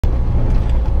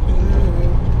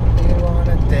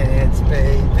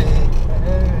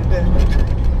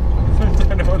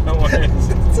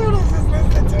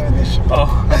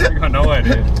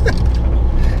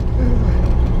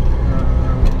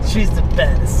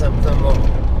something more.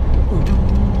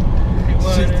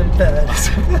 She's the best.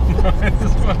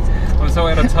 I'm so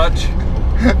out of touch. I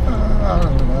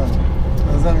don't know.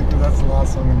 That's only because that's the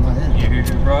last song in my head. You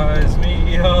rise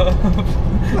me up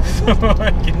so I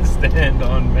can stand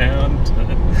on mountains.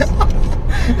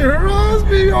 You rise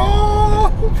me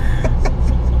up.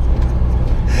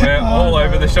 We're all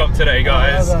over the shop today,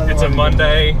 guys. It's a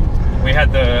Monday. We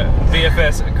had the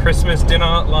VFS Christmas dinner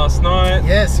last night.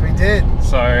 Yes, we did.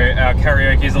 So our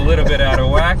karaoke is a little bit out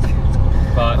of whack.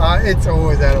 But it's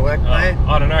always out of whack, mate.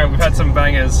 I don't know, we've had some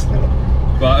bangers.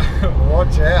 But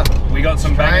watch out. We got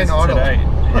some bangers today.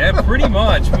 Yeah, pretty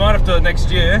much. We might have to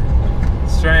next year.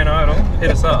 Australian Idol,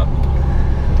 hit us up.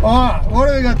 Alright, what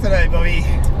do we got today, Bobby?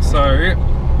 So,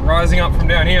 rising up from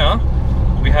down here,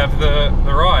 we have the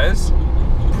Ryse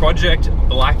Project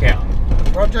Blackout.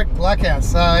 Project Blackout.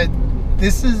 So,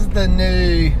 this is the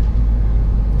new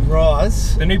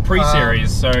Ryse. The new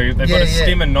pre-series. So, they've got a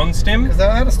Stim and non-Stim. Because they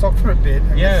were out of stock for a bit.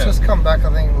 And it's just come back, I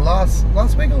think, last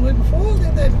week or the week before.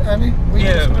 I think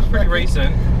it was pretty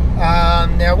recent.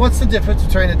 Now, what's the difference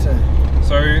between the two?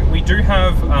 So, we do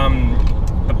have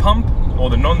the pump, or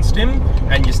the non-Stim,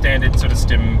 and your standard sort of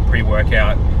Stim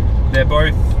pre-workout. They're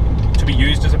both to be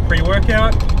used as a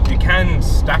pre-workout. You can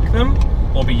stack them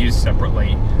or be used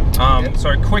separately.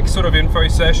 So quick sort of info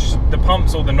sesh, the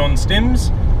pumps or the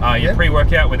non-Stims, your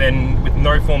pre-workout with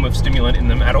no form of stimulant in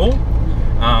them at all.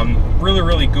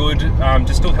 Really good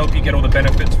to still help you get all the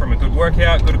benefits from a good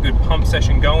workout, got a good pump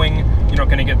session going. You're not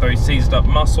going to get those seized up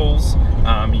muscles.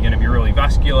 You're going to be really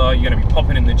vascular. You're going to be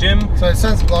popping in the gym. So it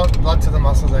sends blood to the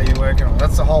muscles that you're working on.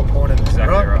 That's the whole point of it,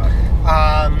 exactly right?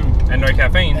 And no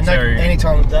caffeine. And any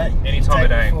time of day. Any time of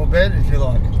day. Before bed, if you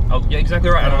like. Oh, yeah, exactly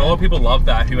right. And a lot of people love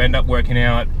that, who end up working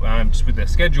out just with their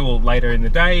schedule later in the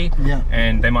day. Yeah.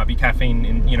 And they might be caffeine,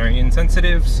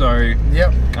 insensitive. So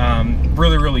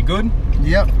really good.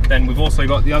 Yep. Then we've also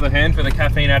got the other hand for the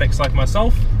caffeine addicts like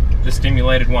myself, the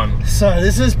stimulated one. So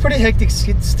this is pretty hectic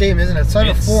Stim, isn't it? It's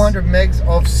over 400 megs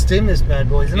of Stim, this bad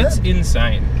boy, isn't it? It's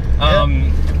insane. Now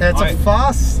it's a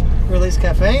fast release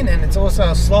caffeine and it's also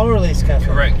a slow release caffeine.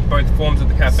 Correct, both forms of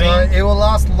the caffeine. So it will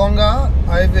last longer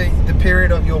over the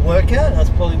period of your workout. That's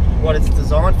probably what it's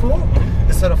designed for.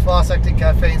 This sort of fast acting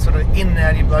caffeine sort of in and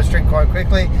out of your bloodstream quite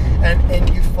quickly, and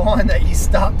you find that you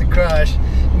start to crash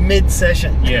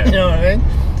mid-session. Yeah. You know what I mean?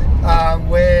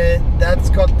 Where that's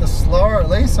got the slower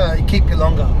release, so you keep you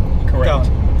longer. Correct.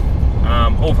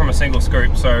 All from a single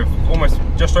scoop, so almost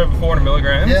just over 400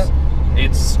 milligrams. Yeah.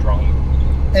 It's strong.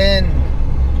 And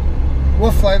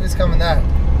what flavors come in that?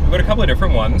 We've got a couple of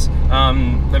different ones.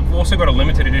 They've also got a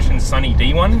limited edition Sunny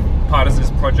D one, part of this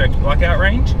Project Blackout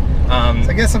range.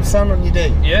 So get some sun on your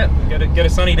D. Yeah, get a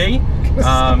Sunny D.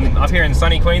 Up here in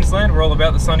sunny Queensland, we're all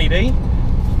about the Sunny D.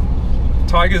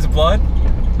 Tiger's Blood.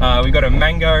 We've got a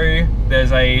mango.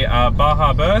 There's a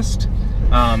Baja Burst,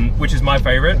 which is my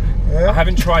favourite. Yeah. I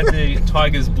haven't tried the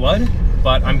Tiger's Blood,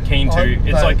 but I'm keen to.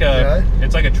 It's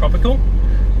like a tropical.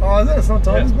 Oh, is it? It's not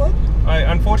Tiger's Blood? I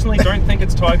unfortunately don't think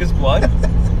it's Tiger's Blood.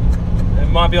 It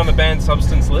might be on the banned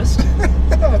substance list.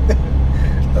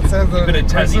 That sounds a bit of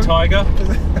Tassie Tiger.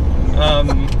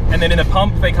 And then in the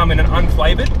pump, they come in an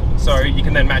unflavoured, so you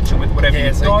can then match it with whatever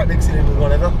you've got. You can mix it in with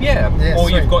whatever. Yeah, or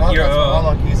sweet. You've got your. I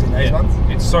like using these ones.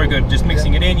 It's so good, just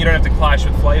mixing it in. You don't have to clash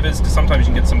with flavours, because sometimes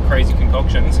you can get some crazy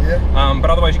concoctions. Yeah. But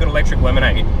otherwise, you've got electric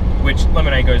lemonade, which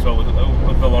lemonade goes well with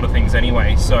a lot of things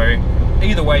anyway. So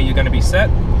either way, you're going to be set.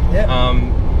 Yeah.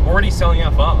 Already selling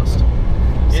out fast.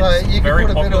 So it's you can very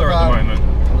put a popular bit of at the moment.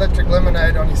 Electric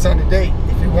lemonade on your Sunny D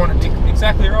if you wanted to.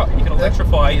 Exactly right. You can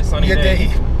electrify your Sunny D.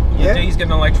 Your D's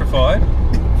getting electrified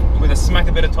with a smack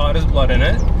a bit of Tiger's Blood in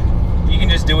it. You can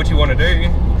just do what you want to do,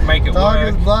 make it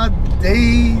Tiger's work. Blood,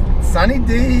 D, Sunny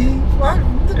D.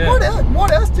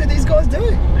 What else do these guys do?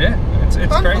 Yeah, it's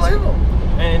unbelievable.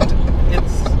 Crazy. And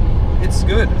it's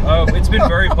good. It's been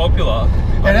very popular.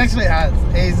 It actually has.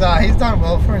 He's done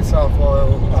well for himself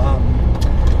while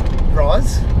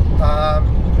Ryse.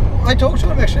 I talked to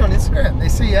him actually on Instagram, the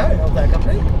CEO of that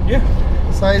company. Yeah.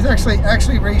 So he's actually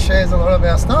reshares a lot of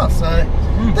our stuff. So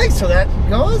thanks for that,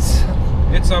 guys.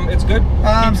 It's good.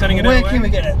 Keep sending it Where can we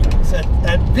get it? So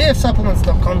at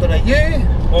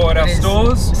vfsupplements.com.au or at our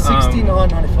stores.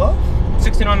 $69.95.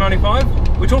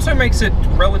 $69.95, which also makes it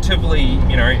relatively,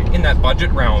 in that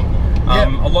budget realm.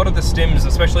 A lot of the Stims,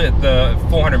 especially at the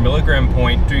 400 milligram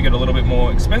point, do get a little bit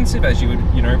more expensive, as you would,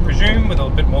 presume, with a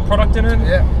bit more product in it.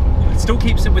 Yeah. It still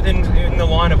keeps it in the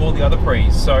line of all the other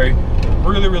pre's, so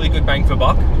really good bang for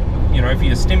buck. For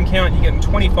your Stim count, you're getting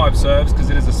 25 serves because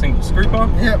it is a single scooper.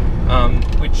 Yep.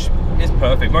 Which is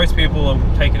perfect. Most people are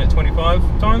taking it 25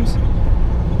 times.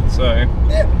 So.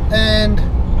 Yeah. And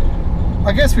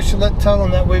I guess we should tell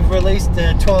them that we've released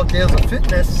 12 deals of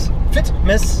Fitmas.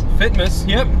 Fitmas,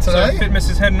 yep. Today? So Fitmas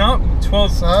is heading up.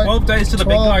 12 days to the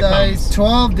big guy 12 days, comes.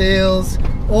 12 deals,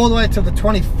 all the way to the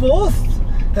 24th.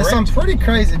 There's some pretty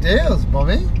crazy deals,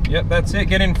 Bobby. Yep, that's it.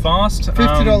 Get in fast.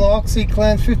 $50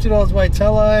 OxyCleanse, $50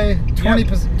 Waytello,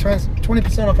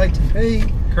 20% off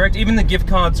ATP. Correct. Even the gift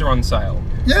cards are on sale.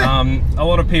 Yeah. A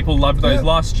lot of people loved those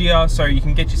last year, so you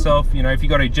can get yourself, you know, if you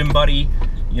got a gym buddy,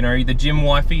 you know, the gym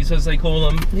wifeys as they call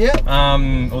them. Yeah.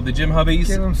 Or the gym hubbies.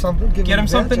 Give them something. Get them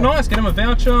something nice. Get them a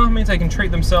voucher. It means they can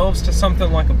treat themselves to something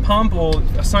like a pump or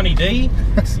a Sunny D.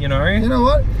 You know. You know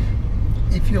what?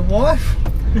 If your wife.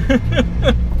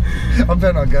 I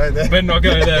better not go there. Better not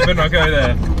go there. Better not go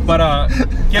there. But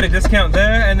get a discount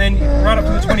there, and then right up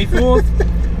to the 24th.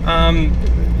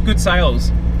 Good sales.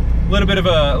 A little bit of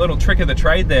a little trick of the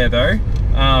trade there, though.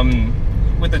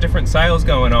 With the different sales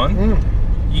going on,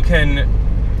 you can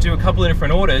do a couple of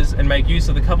different orders and make use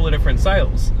of a couple of different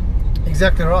sales.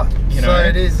 Exactly right. You know, so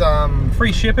it is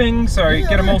free shipping, so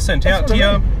get them all sent out to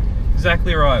you.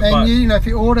 Exactly right. And but you know, if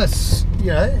you order,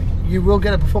 you know, you will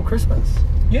get it before Christmas.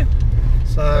 Yeah.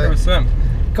 So 100%.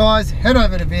 Guys, head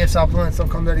over to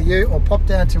vfsupplements.com.au or pop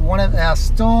down to one of our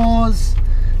stores.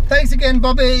 Thanks again,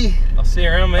 Bobby. I'll see you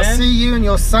around, man. I'll see you and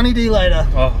your Sunny D later.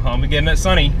 Oh, I'll be getting it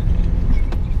sunny.